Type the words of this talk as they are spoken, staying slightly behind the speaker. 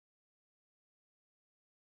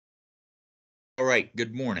All right,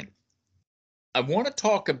 good morning. I want to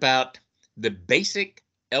talk about the basic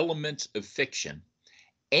elements of fiction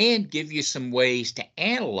and give you some ways to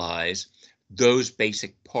analyze those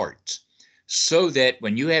basic parts so that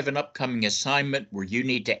when you have an upcoming assignment where you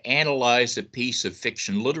need to analyze a piece of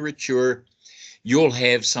fiction literature, you'll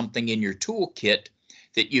have something in your toolkit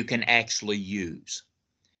that you can actually use.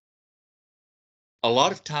 A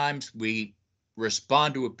lot of times we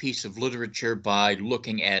respond to a piece of literature by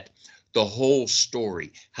looking at the whole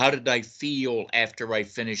story. How did I feel after I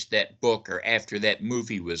finished that book or after that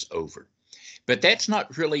movie was over? But that's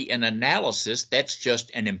not really an analysis, that's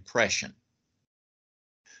just an impression.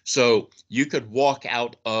 So you could walk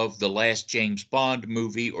out of the last James Bond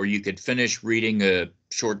movie, or you could finish reading a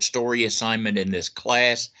short story assignment in this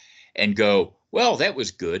class and go, well, that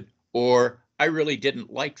was good, or I really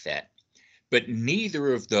didn't like that. But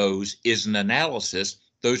neither of those is an analysis.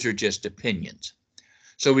 Those are just opinions.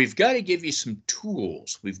 So we've got to give you some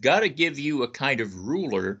tools. We've got to give you a kind of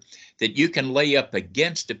ruler that you can lay up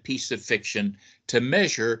against a piece of fiction to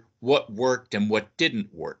measure what worked and what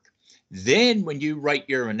didn't work. Then when you write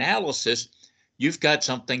your analysis, you've got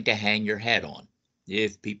something to hang your hat on,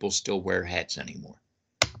 if people still wear hats anymore.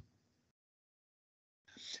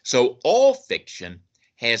 So all fiction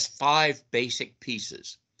has 5 basic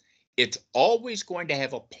pieces. It's always going to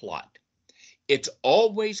have a plot. It's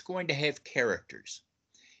always going to have characters.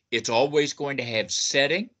 It's always going to have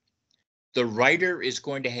setting. The writer is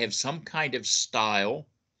going to have some kind of style.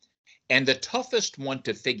 And the toughest one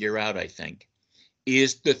to figure out, I think,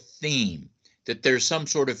 is the theme, that there's some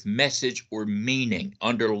sort of message or meaning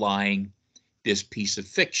underlying this piece of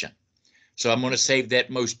fiction. So I'm going to save that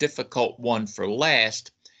most difficult one for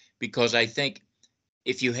last, because I think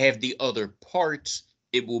if you have the other parts,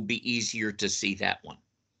 it will be easier to see that one.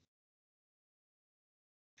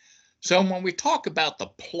 So when we talk about the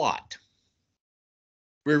plot,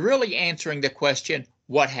 we're really answering the question,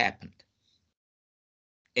 what happened?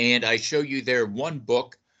 And I show you there one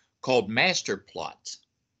book called Master Plots.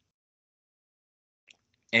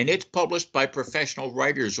 And it's published by Professional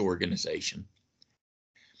Writers Organization.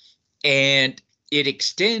 And it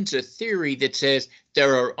extends a theory that says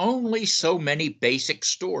there are only so many basic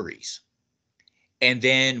stories. And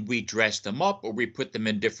then we dress them up or we put them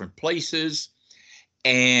in different places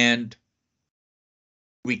and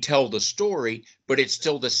we tell the story, but it's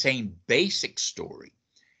still the same basic story.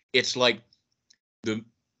 It's like the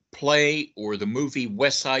play or the movie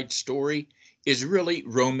West Side Story is really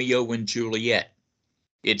Romeo and Juliet.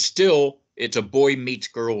 It's a boy meets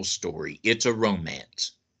girl story. It's a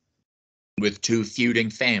romance with 2 feuding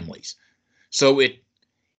families. So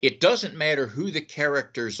it doesn't matter who the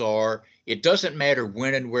characters are. It doesn't matter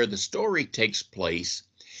when and where the story takes place.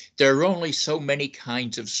 There are only so many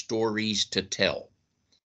kinds of stories to tell.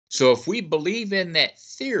 So if we believe in that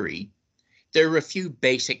theory, there are a few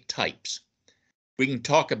basic types. We can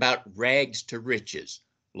talk about rags to riches,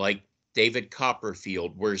 like David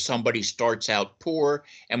Copperfield, where somebody starts out poor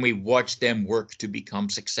and we watch them work to become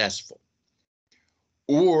successful.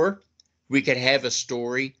 Or we could have a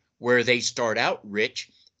story where they start out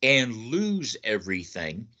rich and lose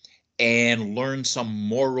everything and learn some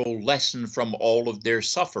moral lesson from all of their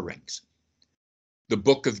sufferings. The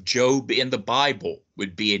book of Job in the Bible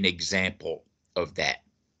would be an example of that.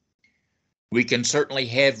 We can certainly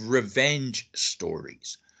have revenge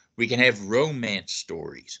stories. We can have romance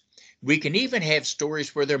stories. We can even have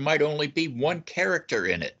stories where there might only be one character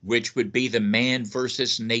in it, which would be the man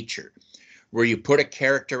versus nature, where you put a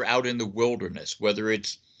character out in the wilderness, whether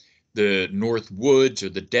it's the North Woods or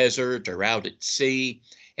the desert or out at sea,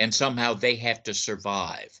 and somehow they have to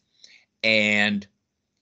survive. And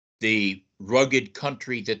the rugged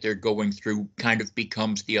country that they're going through kind of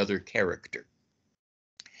becomes the other character.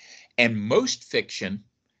 And most fiction,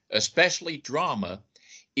 especially drama,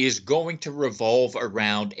 is going to revolve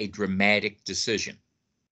around a dramatic decision.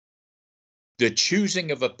 The choosing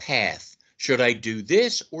of a path. Should I do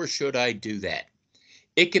this or should I do that?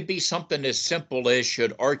 It could be something as simple as,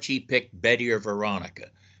 should Archie pick Betty or Veronica?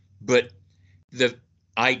 But the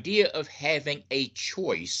idea of having a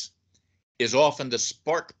choice is often the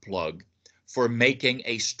spark plug for making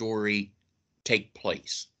a story take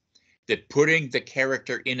place. That putting the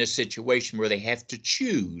character in a situation where they have to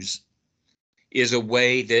choose is a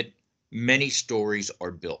way that many stories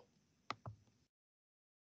are built.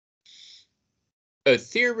 A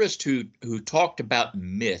theorist who talked about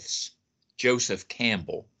myths, Joseph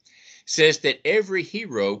Campbell, says that every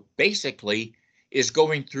hero basically is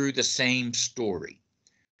going through the same story.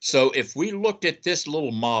 So if we looked at this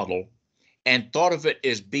little model and thought of it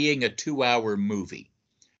as being a 2-hour movie,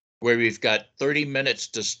 where we've got 30 minutes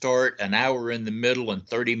to start, an hour in the middle, and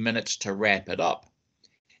 30 minutes to wrap it up.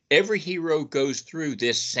 Every hero goes through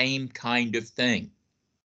this same kind of thing.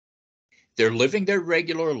 They're living their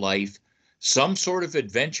regular life, some sort of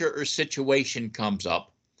adventure or situation comes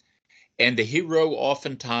up, and the hero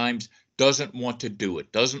oftentimes doesn't want to do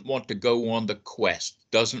it, doesn't want to go on the quest,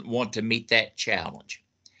 doesn't want to meet that challenge.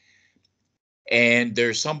 And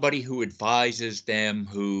there's somebody who advises them,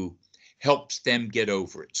 who helps them get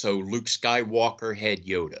over it. So Luke Skywalker had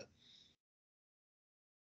Yoda.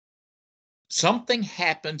 Something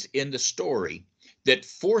happens in the story that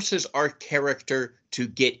forces our character to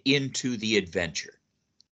get into the adventure.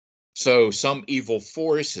 So some evil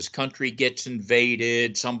force, his country gets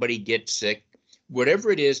invaded, somebody gets sick,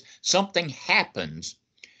 whatever it is, something happens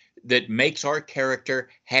that makes our character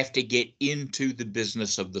have to get into the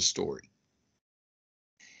business of the story.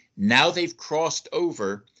 Now they've crossed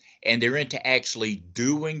over and they're into actually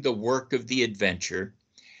doing the work of the adventure.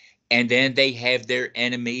 And then they have their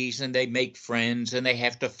enemies and they make friends and they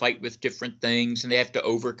have to fight with different things and they have to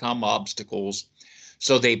overcome obstacles.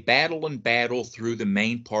 So they battle and battle through the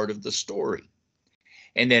main part of the story.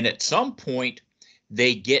 And then at some point,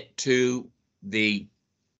 they get to the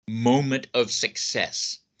moment of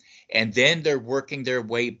success. And then they're working their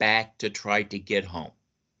way back to try to get home,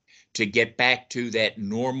 to get back to that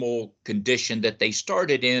normal condition that they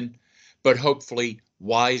started in, but hopefully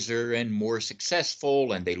wiser and more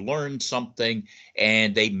successful, and they learned something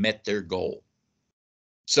and they met their goal.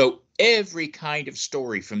 So every kind of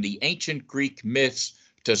story, from the ancient Greek myths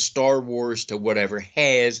to Star Wars to whatever,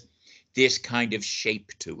 has this kind of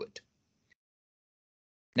shape to it.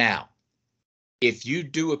 Now, if you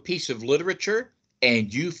do a piece of literature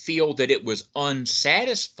and you feel that it was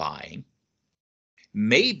unsatisfying,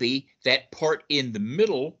 maybe that part in the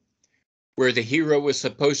middle where the hero was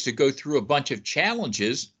supposed to go through a bunch of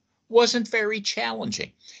challenges wasn't very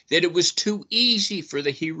challenging, that it was too easy for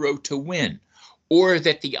the hero to win, or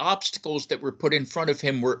that the obstacles that were put in front of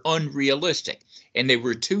him were unrealistic and they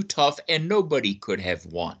were too tough and nobody could have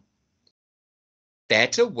won.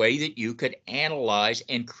 That's a way that you could analyze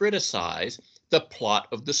and criticize the plot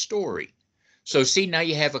of the story. So see, now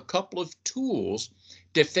you have a couple of tools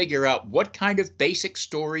to figure out what kind of basic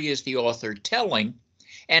story is the author telling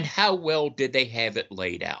and how well did they have it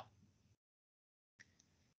laid out.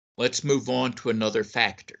 Let's move on to another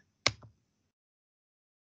factor.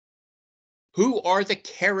 Who are the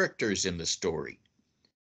characters in the story?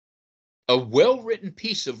 A well-written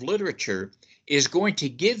piece of literature is going to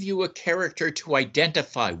give you a character to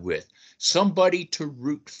identify with, somebody to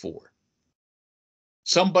root for,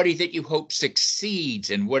 somebody that you hope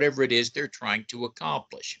succeeds in whatever it is they're trying to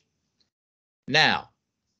accomplish. Now,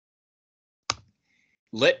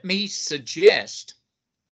 let me suggest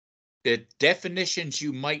that definitions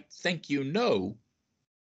you might think you know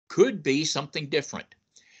could be something different.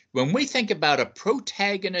 When we think about a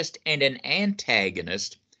protagonist and an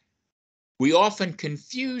antagonist, we often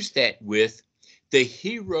confuse that with the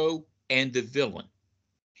hero and the villain,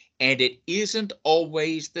 and it isn't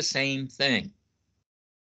always the same thing.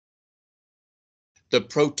 The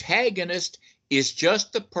protagonist is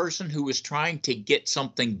just the person who is trying to get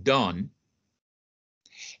something done,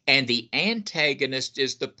 and the antagonist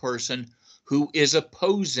is the person who is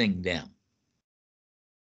opposing them.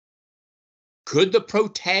 Could the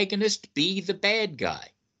protagonist be the bad guy?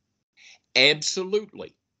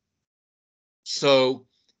 Absolutely. So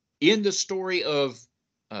in the story of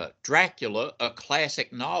Dracula, a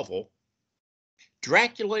classic novel,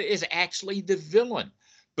 Dracula is actually the villain,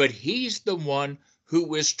 but he's the one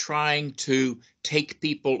who is trying to take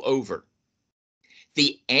people over.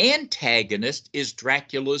 The antagonist is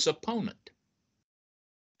Dracula's opponent.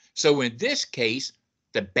 So in this case,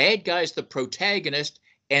 the bad guy's the protagonist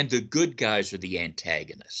and the good guys are the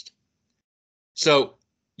antagonist. So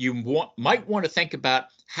you might want to think about,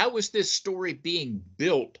 how is this story being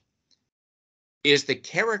built? Is the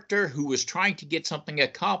character who is trying to get something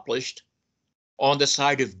accomplished on the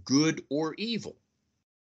side of good or evil?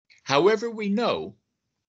 However, we know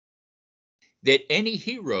that any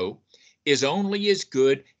hero is only as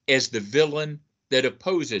good as the villain that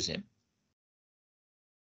opposes him.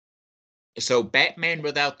 So Batman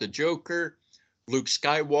without the Joker, Luke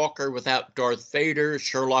Skywalker without Darth Vader,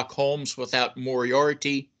 Sherlock Holmes without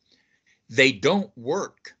Moriarty, they don't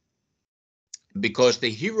work, because the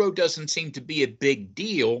hero doesn't seem to be a big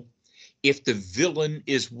deal if the villain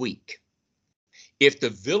is weak. If the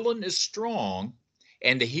villain is strong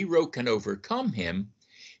and the hero can overcome him,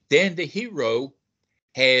 then the hero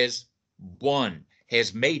has won,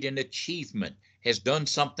 has made an achievement, has done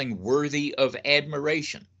something worthy of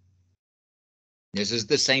admiration. This is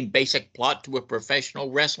the same basic plot to a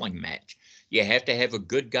professional wrestling match. You have to have a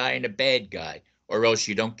good guy and a bad guy, or else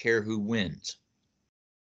you don't care who wins.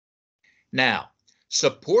 Now,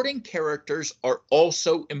 supporting characters are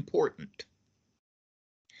also important.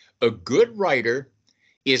 A good writer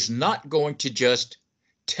is not going to just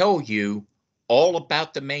tell you all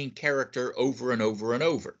about the main character over and over and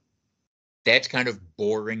over. That's kind of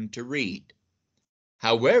boring to read.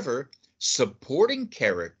 However, supporting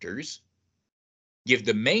characters give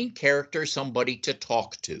the main character somebody to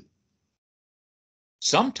talk to.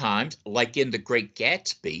 Sometimes, like in The Great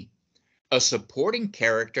Gatsby, a supporting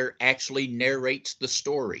character actually narrates the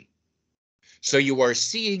story. So you are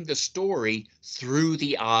seeing the story through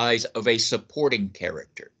the eyes of a supporting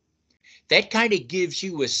character. That kind of gives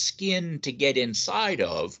you a skin to get inside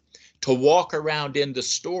of, to walk around in the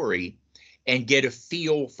story and get a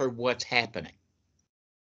feel for what's happening.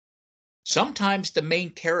 Sometimes the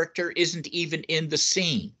main character isn't even in the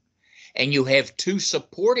scene, and you have two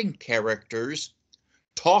supporting characters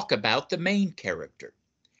talk about the main character.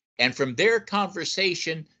 And from their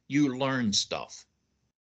conversation, you learn stuff.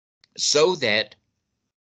 So that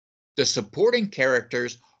the supporting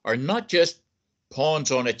characters are not just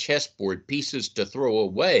pawns on a chessboard, pieces to throw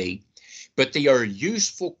away, but they are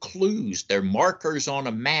useful clues. They're markers on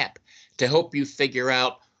a map to help you figure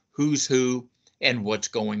out who's who and what's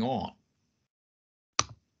going on.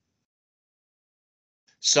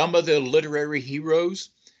 Some of the literary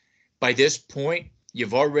heroes, by this point,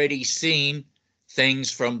 you've already seen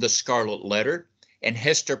things from The Scarlet Letter, and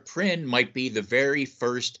Hester Prynne might be the very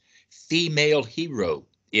first female hero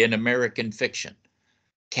in American fiction.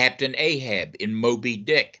 Captain Ahab in Moby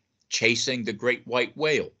Dick, chasing the great white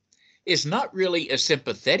whale, is not really a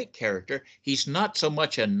sympathetic character. He's not so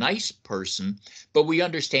much a nice person, but we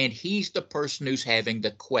understand he's the person who's having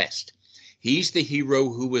the quest. He's the hero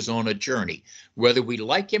who is on a journey. Whether we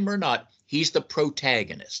like him or not, he's the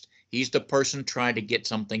protagonist. He's the person trying to get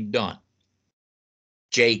something done.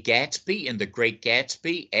 Jay Gatsby in The Great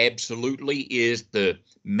Gatsby absolutely is the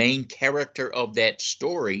main character of that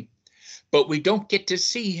story, but we don't get to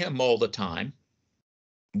see him all the time.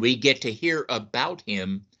 We get to hear about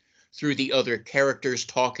him through the other characters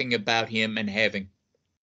talking about him and having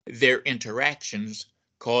their interactions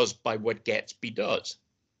caused by what Gatsby does.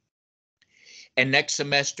 And next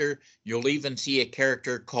semester, you'll even see a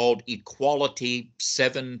character called Equality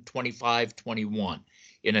 72521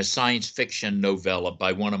 in a science fiction novella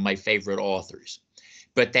by one of my favorite authors.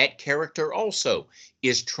 But that character also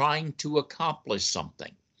is trying to accomplish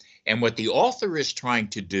something. And what the author is trying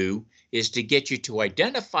to do is to get you to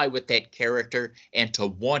identify with that character and to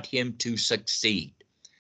want him to succeed.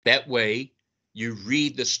 That way, you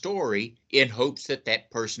read the story in hopes that that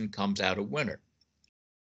person comes out a winner.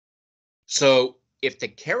 So if the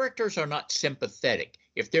characters are not sympathetic,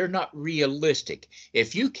 if they're not realistic,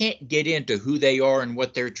 if you can't get into who they are and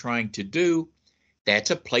what they're trying to do,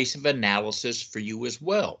 that's a place of analysis for you as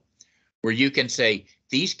well, where you can say,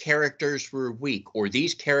 these characters were weak, or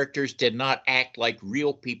these characters did not act like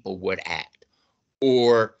real people would act,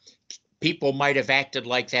 or people might have acted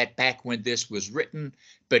like that back when this was written,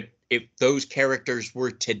 but if those characters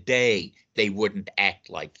were today, they wouldn't act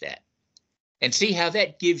like that. And see how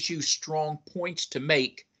that gives you strong points to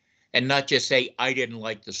make and not just say, I didn't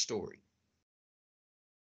like the story.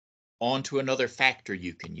 On to another factor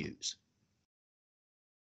you can use.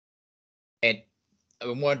 And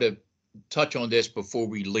I wanted to touch on this before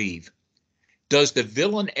we leave. Does the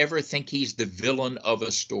villain ever think he's the villain of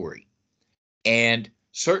a story? And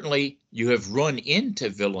certainly you have run into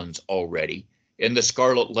villains already. In The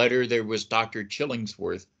Scarlet Letter, there was Dr.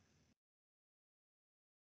 Chillingsworth.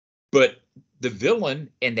 But the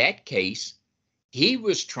villain in that case, he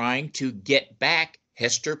was trying to get back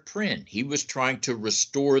Hester Prynne. He was trying to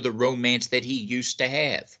restore the romance that he used to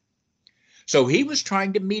have. So he was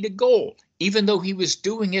trying to meet a goal, even though he was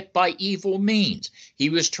doing it by evil means. He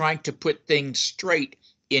was trying to put things straight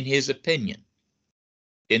in his opinion.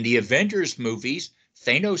 In the Avengers movies,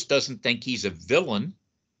 Thanos doesn't think he's a villain.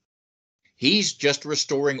 He's just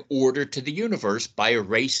restoring order to the universe by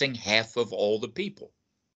erasing half of all the people.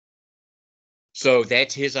 So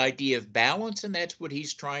that's his idea of balance, and that's what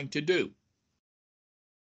he's trying to do.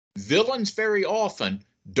 Villains very often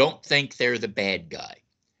don't think they're the bad guy.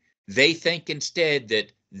 They think instead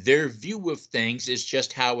that their view of things is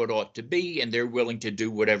just how it ought to be, and they're willing to do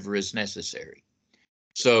whatever is necessary.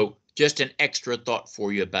 So just an extra thought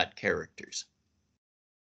for you about characters.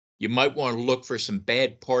 You might want to look for some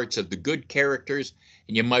bad parts of the good characters,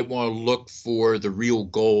 and you might want to look for the real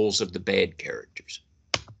goals of the bad characters.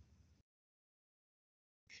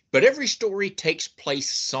 But every story takes place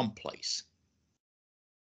someplace.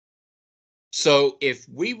 So if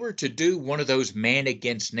we were to do one of those man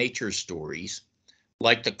against nature stories,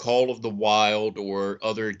 like The Call of the Wild or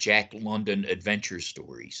other Jack London adventure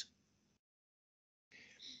stories,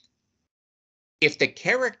 if the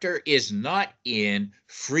character is not in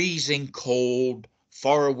freezing cold,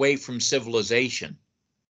 far away from civilization,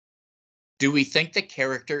 do we think the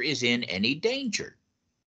character is in any danger?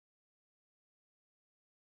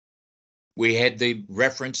 We had the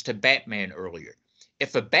reference to Batman earlier.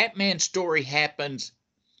 If a Batman story happens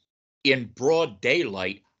in broad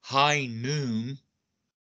daylight, high noon,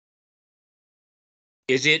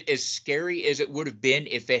 is it as scary as it would have been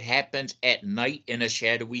if it happens at night in a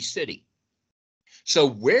shadowy city? So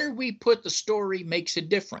where we put the story makes a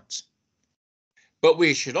difference. But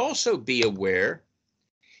we should also be aware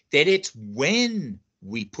that it's when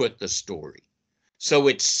we put the story. So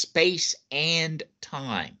it's space and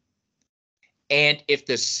time. And if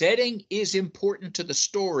the setting is important to the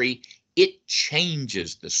story, it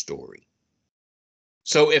changes the story.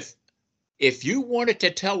 So if you wanted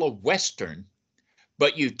to tell a Western,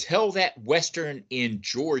 but you tell that Western in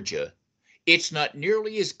Georgia, it's not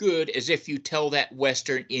nearly as good as if you tell that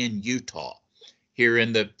Western in Utah, here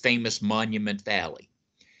in the famous Monument Valley.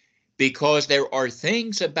 Because there are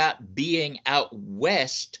things about being out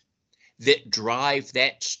west that drive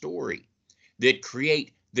that story, that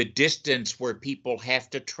create the distance where people have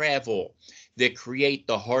to travel, that create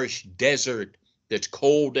the harsh desert that's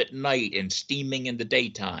cold at night and steaming in the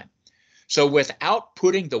daytime. So without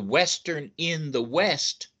putting the Western in the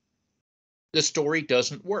West, the story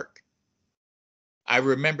doesn't work. I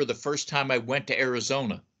remember the first time I went to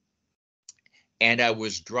Arizona and I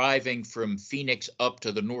was driving from Phoenix up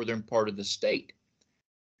to the northern part of the state.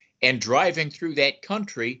 And driving through that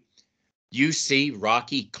country, you see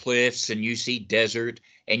rocky cliffs and you see desert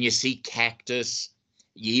and you see cactus.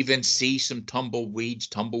 You even see some tumbleweeds.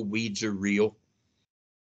 Tumbleweeds are real.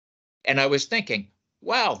 And I was thinking,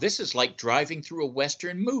 wow, this is like driving through a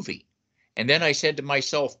Western movie. And then I said to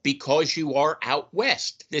myself, because you are out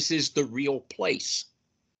west, this is the real place.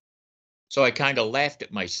 So I kind of laughed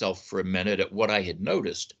at myself for a minute at what I had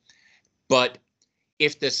noticed. But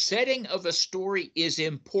if the setting of a story is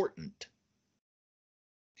important,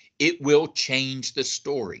 it will change the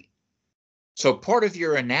story. So part of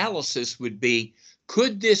your analysis would be,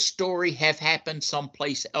 could this story have happened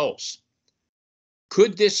someplace else?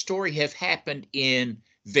 Could this story have happened in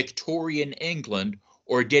Victorian England,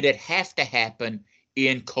 or did it have to happen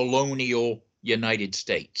in colonial United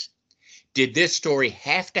States? Did this story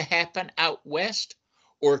have to happen out west,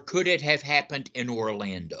 or could it have happened in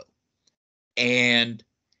Orlando? And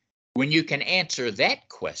when you can answer that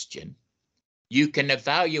question, you can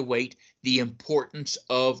evaluate the importance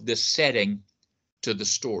of the setting to the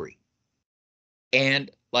story. And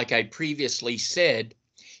like I previously said,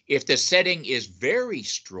 if the setting is very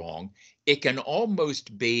strong, it can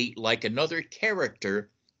almost be like another character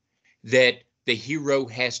that the hero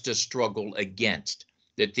has to struggle against,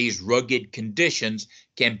 that these rugged conditions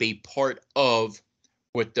can be part of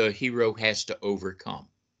what the hero has to overcome.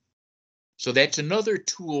 So that's another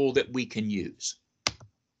tool that we can use.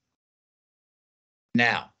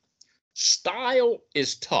 Now, style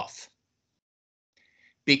is tough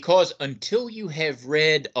because until you have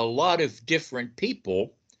read a lot of different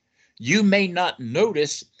people, you may not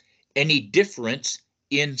notice any difference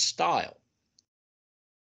in style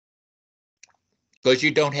because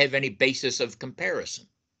you don't have any basis of comparison.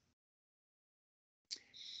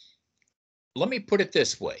 Let me put it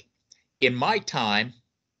this way. In my time,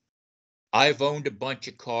 I've owned a bunch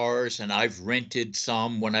of cars and I've rented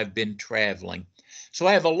some when I've been traveling. So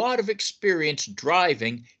I have a lot of experience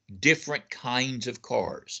driving different kinds of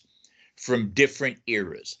cars from different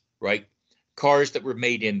eras, right? Cars that were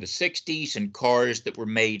made in the 60s and cars that were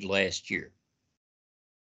made last year.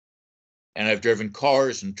 And I've driven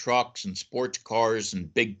cars and trucks and sports cars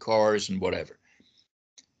and big cars and whatever.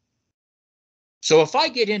 So if I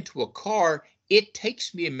get into a car, it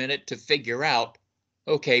takes me a minute to figure out,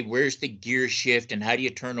 okay, where's the gear shift and how do you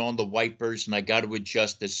turn on the wipers, and I got to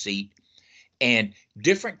adjust the seat. And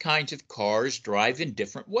different kinds of cars drive in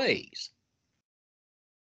different ways.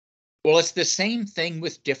 Well, it's the same thing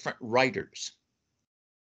with different writers.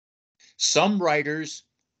 Some writers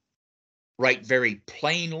write very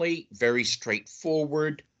plainly, very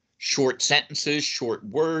straightforward, short sentences, short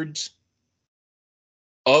words.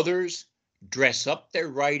 Others dress up their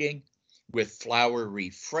writing with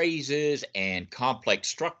flowery phrases and complex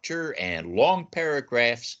structure and long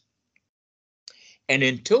paragraphs. And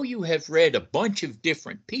until you have read a bunch of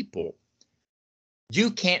different people, you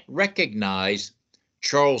can't recognize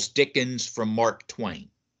Charles Dickens from Mark Twain.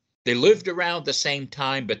 They lived around the same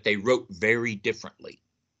time, but they wrote very differently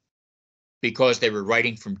because they were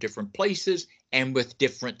writing from different places and with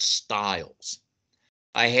different styles.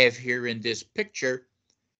 I have here in this picture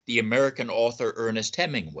the American author Ernest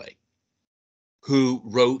Hemingway, who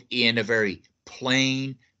wrote in a very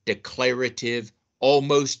plain, declarative,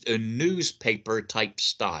 almost a newspaper type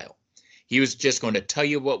style. He was just going to tell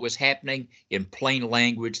you what was happening in plain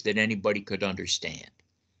language that anybody could understand.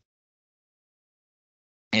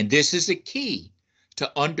 And this is a key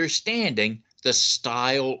to understanding the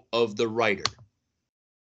style of the writer.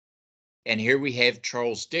 And here we have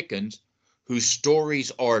Charles Dickens, whose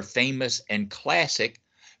stories are famous and classic,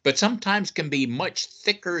 but sometimes can be much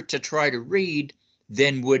thicker to try to read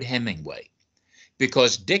than would Hemingway,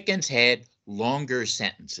 because Dickens had longer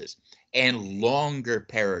sentences and longer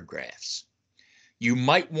paragraphs. You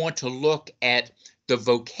might want to look at the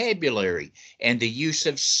vocabulary and the use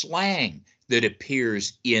of slang that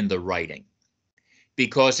appears in the writing.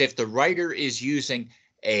 Because if the writer is using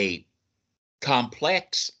a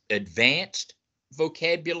complex, advanced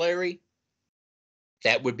vocabulary,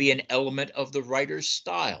 that would be an element of the writer's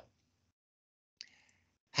style.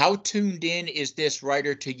 How tuned in is this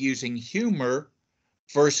writer to using humor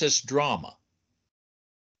versus drama?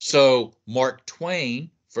 So Mark Twain,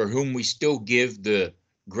 for whom we still give the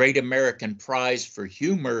Great American Prize for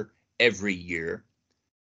Humor every year,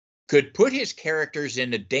 could put his characters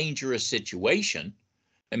in a dangerous situation.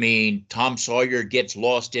 I mean, Tom Sawyer gets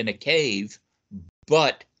lost in a cave,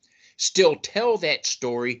 but still tell that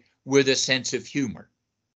story with a sense of humor.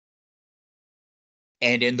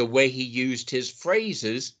 And in the way he used his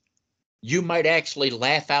phrases, you might actually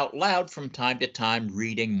laugh out loud from time to time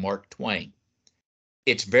reading Mark Twain.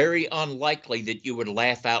 It's very unlikely that you would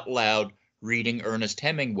laugh out loud reading Ernest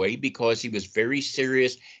Hemingway because he was very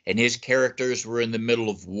serious and his characters were in the middle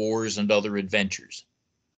of wars and other adventures.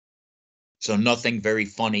 So nothing very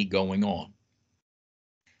funny going on.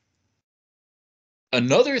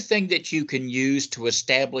 Another thing that you can use to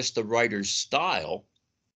establish the writer's style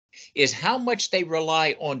is how much they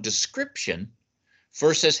rely on description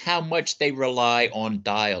versus how much they rely on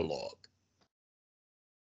dialogue.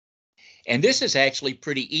 And this is actually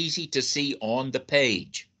pretty easy to see on the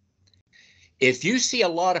page. If you see a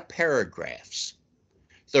lot of paragraphs,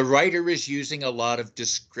 the writer is using a lot of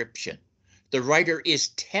description. The writer is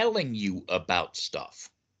telling you about stuff.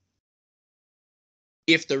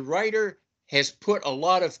 If the writer has put a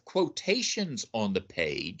lot of quotations on the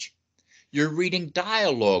page, you're reading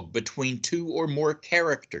dialogue between two or more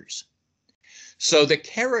characters. So the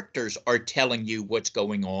characters are telling you what's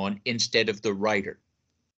going on instead of the writer.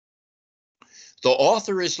 The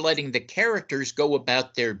author is letting the characters go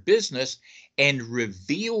about their business and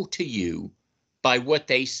reveal to you by what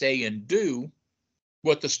they say and do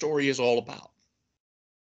what the story is all about.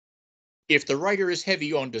 If the writer is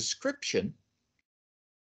heavy on description,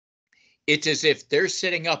 it's as if they're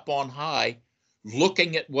sitting up on high,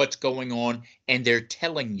 looking at what's going on, and they're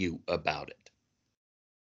telling you about it.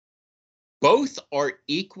 Both are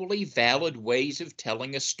equally valid ways of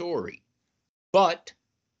telling a story, but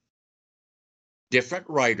different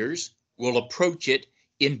writers will approach it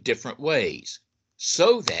in different ways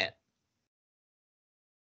so that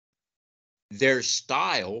their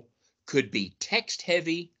style could be text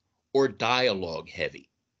heavy or dialogue heavy.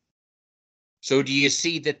 So do you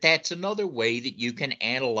see that that's another way that you can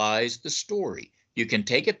analyze the story? You can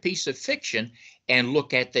take a piece of fiction and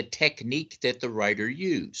look at the technique that the writer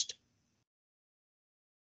used.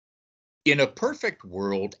 In a perfect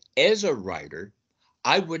world, as a writer,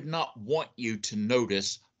 I would not want you to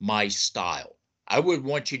notice my style. I would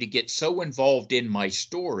want you to get so involved in my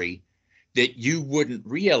story that you wouldn't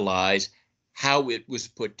realize how it was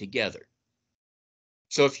put together.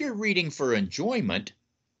 So if you're reading for enjoyment,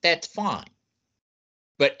 that's fine.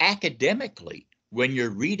 But academically, when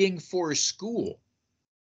you're reading for school,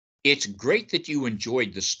 it's great that you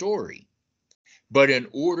enjoyed the story. But in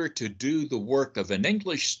order to do the work of an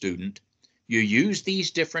English student, you use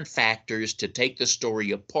these different factors to take the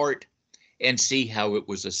story apart and see how it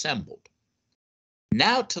was assembled.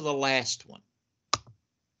 Now to the last one.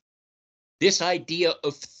 This idea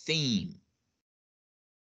of theme.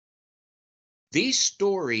 These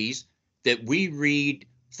stories that we read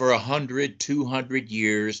for 100, 200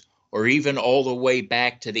 years, or even all the way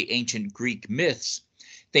back to the ancient Greek myths,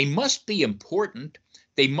 they must be important.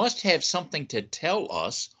 They must have something to tell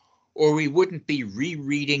us, or we wouldn't be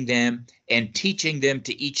rereading them and teaching them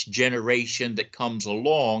to each generation that comes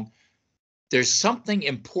along. There's something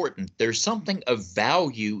important. There's something of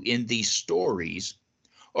value in these stories,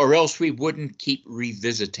 or else we wouldn't keep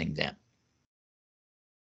revisiting them.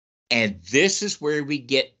 And this is where we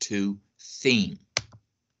get to theme.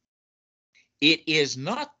 It is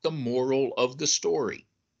not the moral of the story.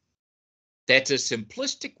 That's a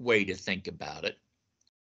simplistic way to think about it,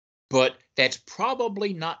 but that's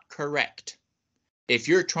probably not correct. If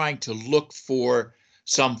you're trying to look for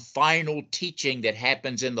some final teaching that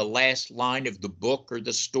happens in the last line of the book or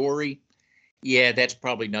the story, yeah, that's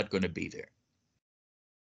probably not going to be there.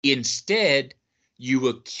 Instead, you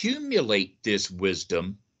accumulate this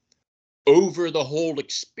wisdom over the whole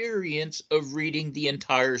experience of reading the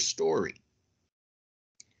entire story.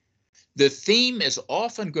 The theme is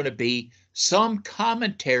often going to be some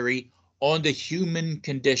commentary on the human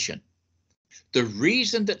condition. The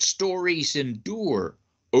reason that stories endure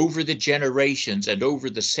over the generations and over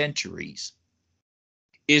the centuries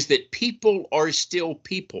is that people are still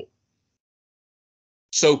people.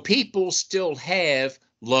 So people still have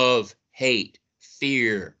love, hate,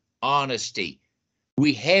 fear, honesty.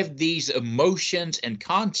 We have these emotions and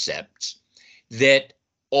concepts that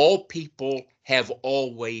all people have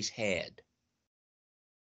always had.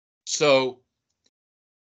 So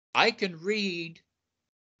I can read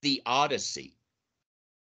the Odyssey,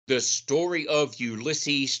 the story of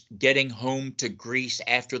Ulysses getting home to Greece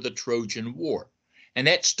after the Trojan War. And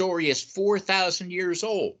that story is 4,000 years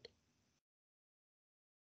old.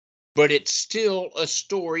 But it's still a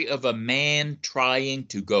story of a man trying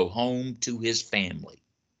to go home to his family.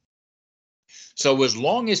 So as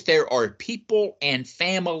long as there are people and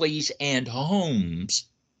families and homes,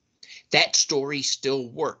 that story still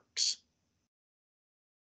works.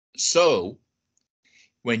 So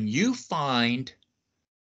when you find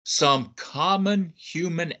some common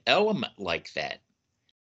human element like that,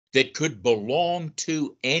 that could belong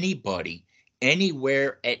to anybody,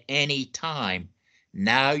 anywhere, at any time,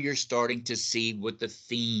 now you're starting to see what the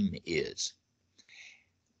theme is.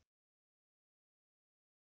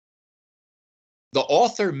 The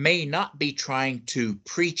author may not be trying to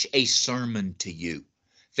preach a sermon to you.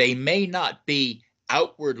 They may not be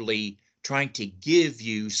outwardly trying to give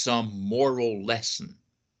you some moral lesson.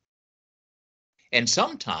 And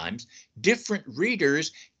sometimes different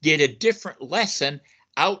readers get a different lesson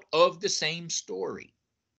out of the same story.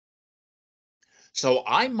 So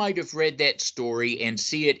I might have read that story and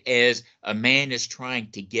see it as a man is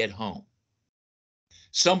trying to get home.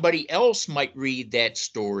 Somebody else might read that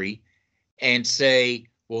story and say,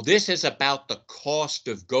 well, this is about the cost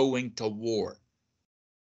of going to war.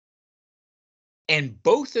 And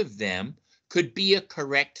both of them could be a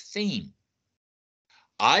correct theme.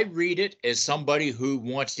 I read it as somebody who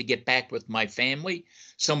wants to get back with my family.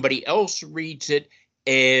 Somebody else reads it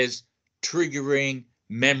as triggering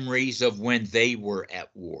memories of when they were at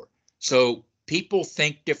war. So people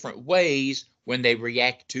think different ways when they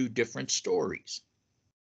react to different stories.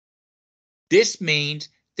 This means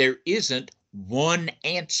there isn't one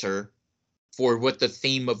answer for what the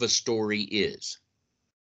theme of a story is,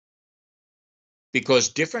 because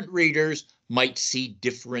different readers might see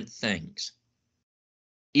different things.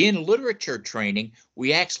 In literature training,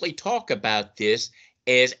 we actually talk about this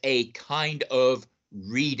as a kind of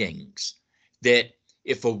readings, that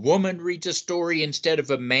if a woman reads a story instead of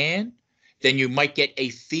a man, then you might get a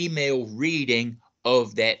female reading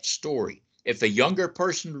of that story. If a younger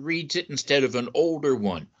person reads it instead of an older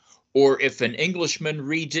one, or if an Englishman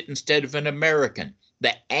reads it instead of an American,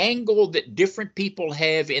 the angle that different people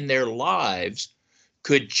have in their lives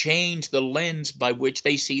could change the lens by which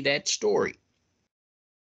they see that story.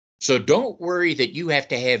 So don't worry that you have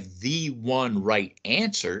to have the one right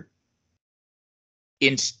answer.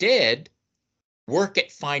 Instead, work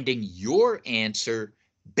at finding your answer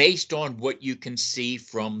based on what you can see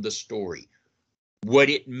from the story, what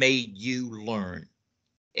it made you learn.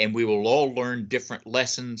 And we will all learn different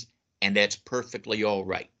lessons, and that's perfectly all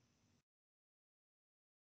right.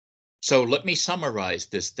 So let me summarize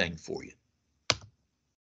this thing for you.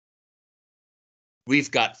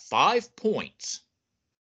 We've got 5 points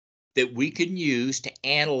that we can use to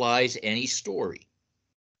analyze any story.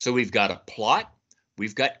 So we've got a plot,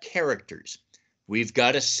 we've got characters, we've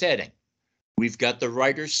got a setting, we've got the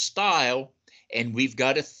writer's style, and we've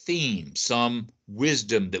got a theme, some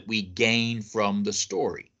wisdom that we gain from the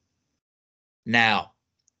story. Now,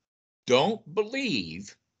 don't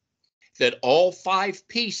believe that all 5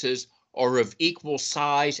 pieces are of equal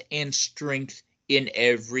size and strength in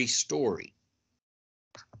every story.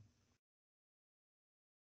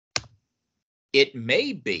 It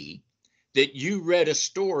may be that you read a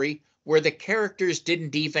story where the characters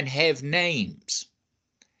didn't even have names,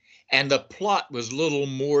 and the plot was little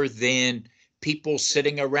more than people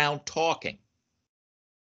sitting around talking.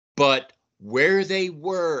 But where they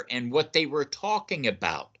were and what they were talking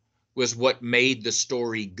about was what made the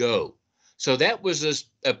story go. So that was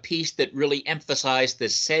a piece that really emphasized the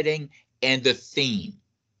setting and the theme.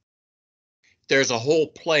 There's a whole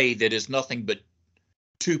play that is nothing but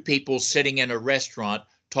two people sitting in a restaurant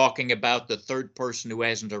talking about the third person who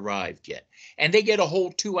hasn't arrived yet. And they get a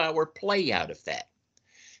whole 2-hour play out of that,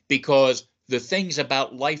 because the things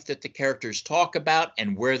about life that the characters talk about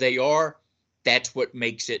and where they are, that's what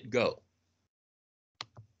makes it go.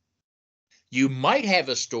 You might have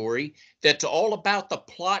a story that's all about the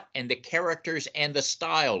plot and the characters and the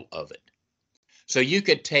style of it. So you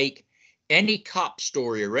could take any cop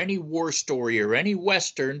story or any war story or any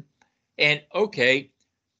Western and, okay,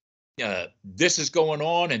 this is going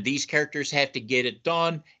on and these characters have to get it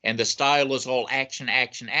done and the style is all action,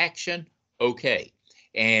 action, action. Okay.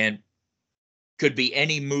 And could be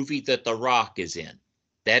any movie that The Rock is in.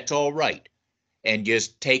 That's all right. And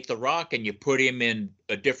just take The Rock and you put him in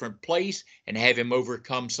a different place and have him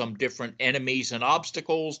overcome some different enemies and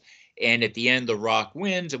obstacles. And at the end, The Rock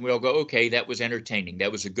wins and we'll go, okay, that was entertaining.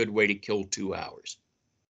 That was a good way to kill 2 hours.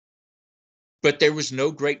 But there was no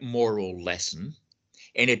great moral lesson,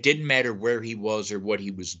 and it didn't matter where he was or what he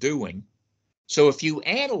was doing. So if you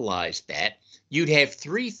analyze that, you'd have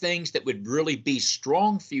 3 things that would really be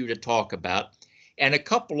strong for you to talk about, and a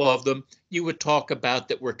couple of them you would talk about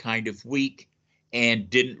that were kind of weak and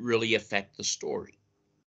didn't really affect the story.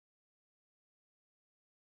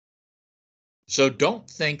 So don't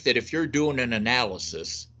think that if you're doing an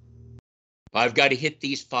analysis, I've got to hit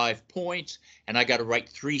these 5 points and I got to write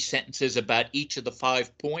 3 sentences about each of the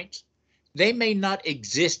 5 points. They may not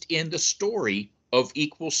exist in the story of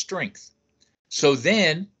equal strength. So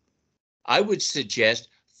then I would suggest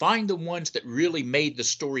find the ones that really made the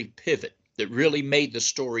story pivot, that really made the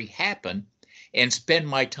story happen, and spend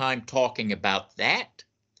my time talking about that,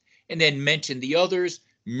 and then mention the others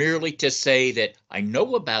merely to say that I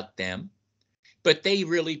know about them, but they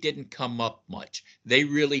really didn't come up much. They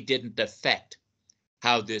really didn't affect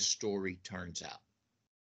how this story turns out.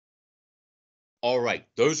 All right,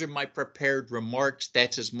 those are my prepared remarks.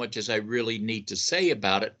 That's as much as I really need to say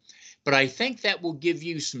about it, but I think that will give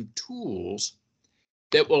you some tools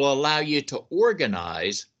that will allow you to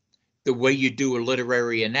organize the way you do a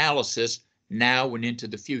literary analysis now and into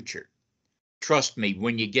the future. Trust me,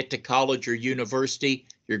 when you get to college or university,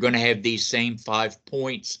 you're going to have these same 5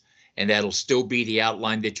 points, and that'll still be the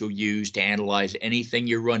outline that you'll use to analyze anything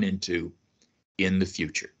you run into in the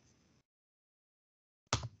future.